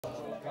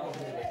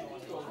Climping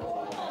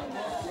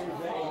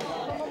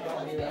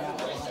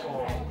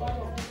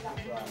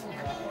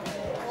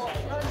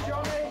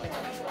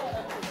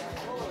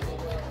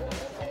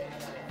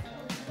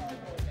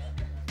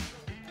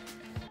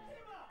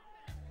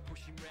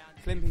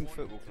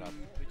Football Club,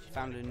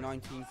 founded in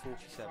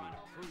 1947,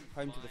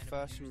 home to the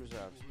first and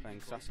reserves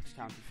playing Sussex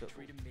County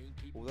football.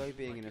 Although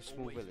being in a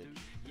small village,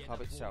 the club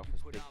itself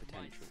has big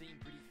potential.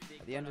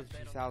 At the end of the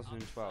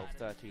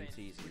 2012-13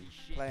 season,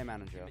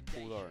 player-manager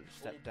Paul Lawrence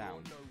stepped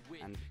down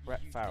and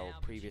Brett Farrell,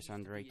 previous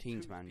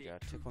under-18s manager,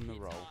 took on the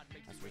role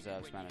as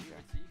reserves manager,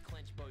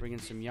 bringing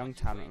some young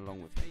talent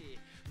along with him.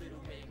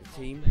 The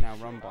team, now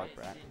run by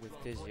Brett, with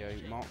physio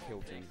Mark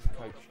Hilton,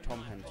 coach Tom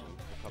Henton,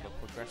 the club are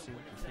progressing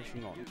and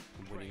pushing on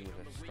and winning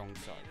with a strong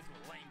side.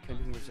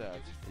 Climping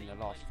reserves in the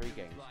last 3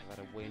 games have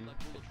had a win, a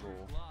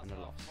draw and a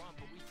loss.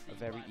 A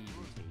very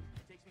even team.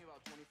 It takes me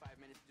about 25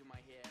 minutes to do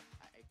my hair.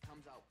 It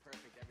comes out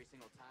perfect every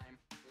single time.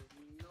 There's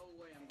no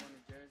way I'm going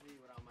to Jersey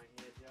without my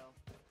hair gel.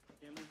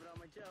 Can't leave without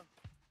my gel.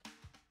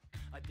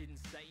 I didn't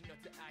say not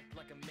to act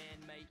like a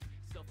man, mate.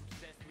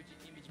 Self-obsessed with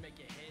your image, make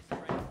your hair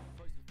straight.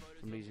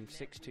 From losing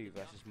 6-2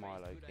 versus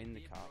Milo in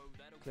the cup,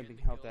 Climping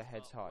held their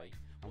heads high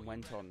and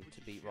went on to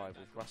beat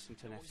rivals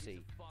Russington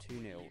FC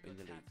 2-0 in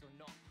the league.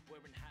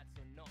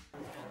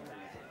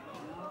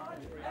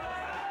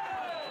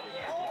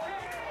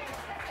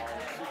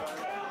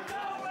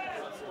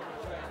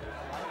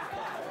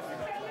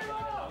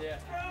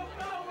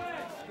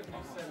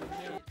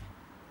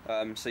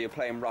 So you're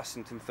playing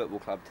Russington Football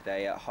Club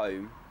today at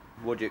home.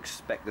 What do you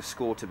expect the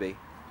score to be?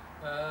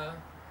 I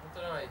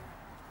don't know.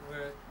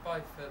 We're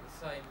both at the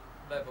same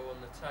level on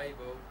the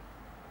table.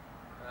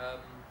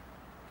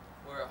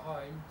 We're at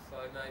home, so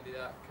maybe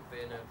that could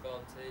be an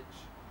advantage.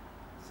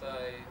 So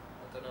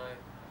I don't know.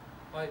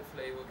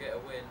 Hopefully we'll get a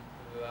win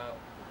of about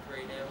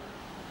 3-0,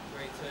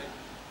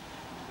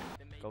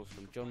 3-2. Goals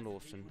from John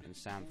Lawson and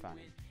Sam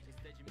Fanning.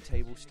 The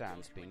table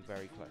stands being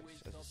very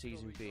close, as the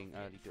season being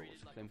early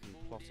doors, Climping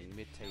plotting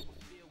mid-table,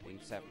 being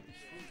 7th,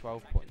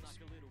 12 points,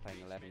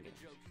 playing 11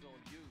 games.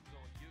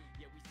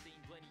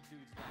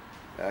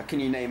 Can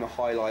you name a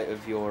highlight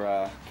of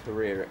your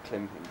career at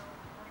Climping?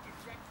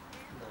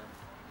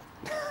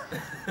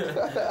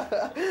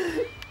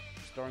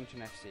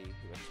 Storrington FC,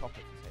 who are top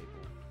of the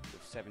table,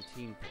 with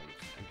 17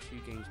 points and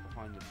 2 games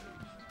behind the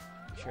Blues.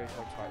 It shows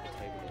how tight the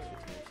table is for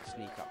teams to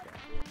sneak up there.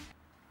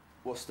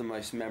 What's the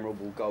most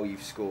memorable goal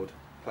you've scored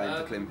playing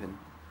for Climping?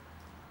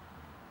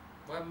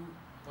 When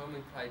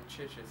we played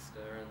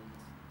Chichester, and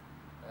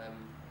I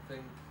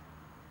think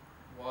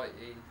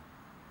Whitey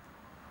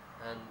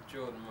and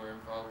Jordan were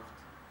involved,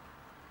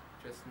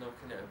 just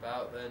knocking it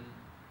about, then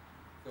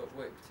got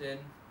whipped in,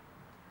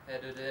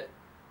 headed it,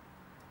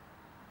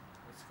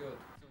 we scored.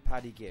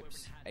 Paddy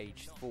Gibbs,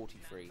 aged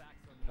 43,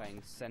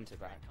 playing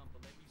centre-back,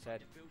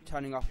 said,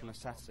 "Turning up on a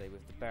Saturday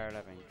with the Bear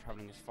 11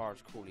 travelling as far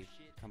as Crawley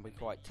can be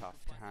quite tough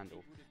to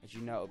handle, as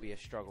you know it'll be a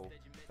struggle,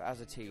 but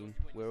as a team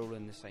we're all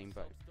in the same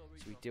boat,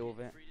 so we deal with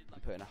it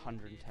and put in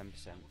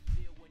 110%.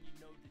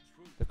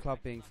 The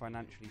club being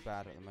financially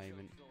bad at the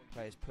moment,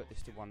 players put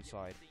this to one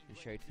side and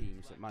show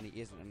teams that money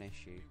isn't an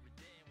issue.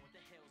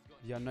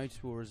 The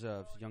unnoticeable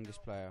reserves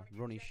youngest player,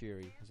 Ronnie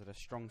Shury, has had a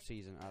strong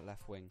season at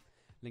left wing,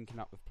 linking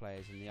up with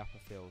players in the upper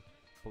field,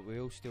 but we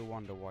all still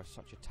wonder why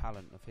such a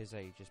talent of his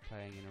age is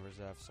playing in a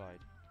reserve side.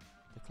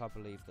 The club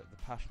believe that the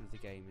passion of the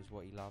game is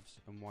what he loves,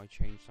 and why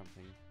change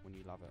something when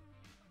you love it."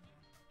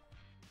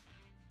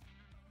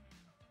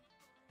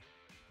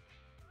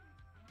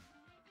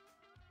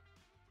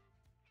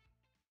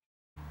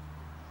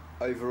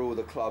 Overall,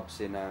 the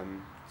clubs in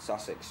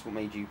Sussex, what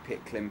made you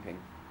pick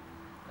Climping?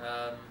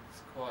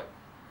 It's quite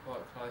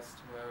close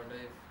to where I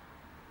live.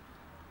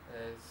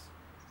 There's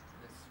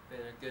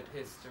been a good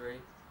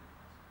history,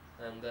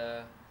 and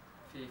a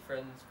few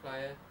friends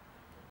play it.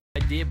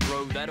 Idea,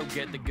 bro, that'll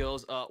get the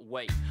girls up.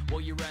 Wait,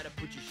 while you're at it,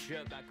 put your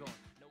shirt back on.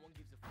 No one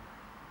gives a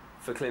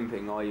For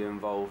Climping, are you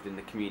involved in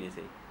the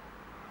community?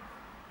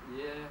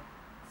 Yeah,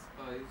 I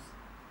suppose.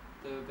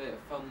 Do a bit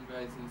of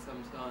fundraising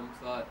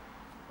sometimes, like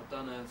I've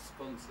done a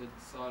sponsored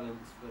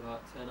silence for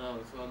like 10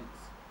 hours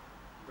once,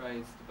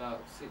 raised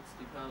about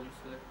 £60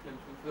 for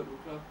Climping Football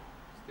Club.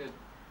 It's good.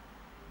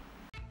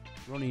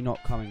 Ronnie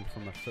not coming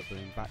from a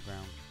footballing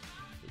background,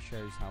 it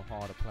shows how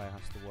hard a player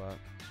has to work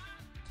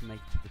to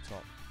make it to the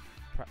top.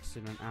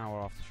 Practicing an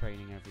hour after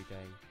training every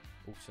day,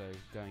 also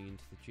going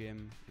into the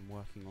gym and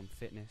working on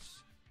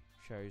fitness,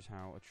 shows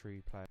how a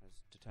true player has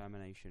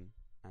determination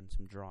and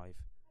some drive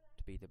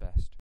to be the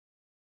best.